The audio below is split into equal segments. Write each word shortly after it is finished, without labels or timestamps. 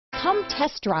Come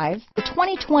test drive the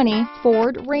 2020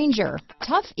 Ford Ranger.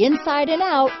 Tough inside and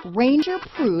out, Ranger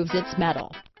proves its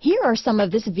mettle. Here are some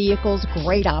of this vehicle's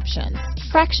great options: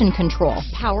 traction control,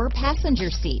 power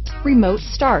passenger seat, remote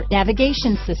start,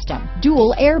 navigation system,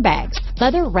 dual airbags,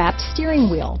 leather-wrapped steering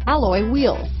wheel, alloy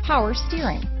wheels, power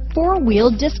steering,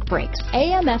 four-wheel disc brakes,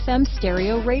 AM/FM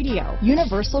stereo radio,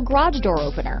 universal garage door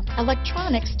opener,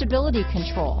 electronic stability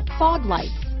control, fog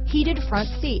lights, heated front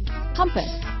seats,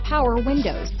 compass, power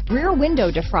windows, rear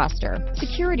window defroster,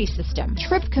 security system,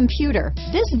 trip computer.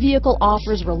 This vehicle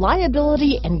offers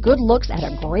reliability and good looks at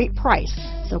a great price.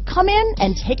 So come in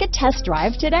and take a test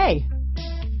drive today.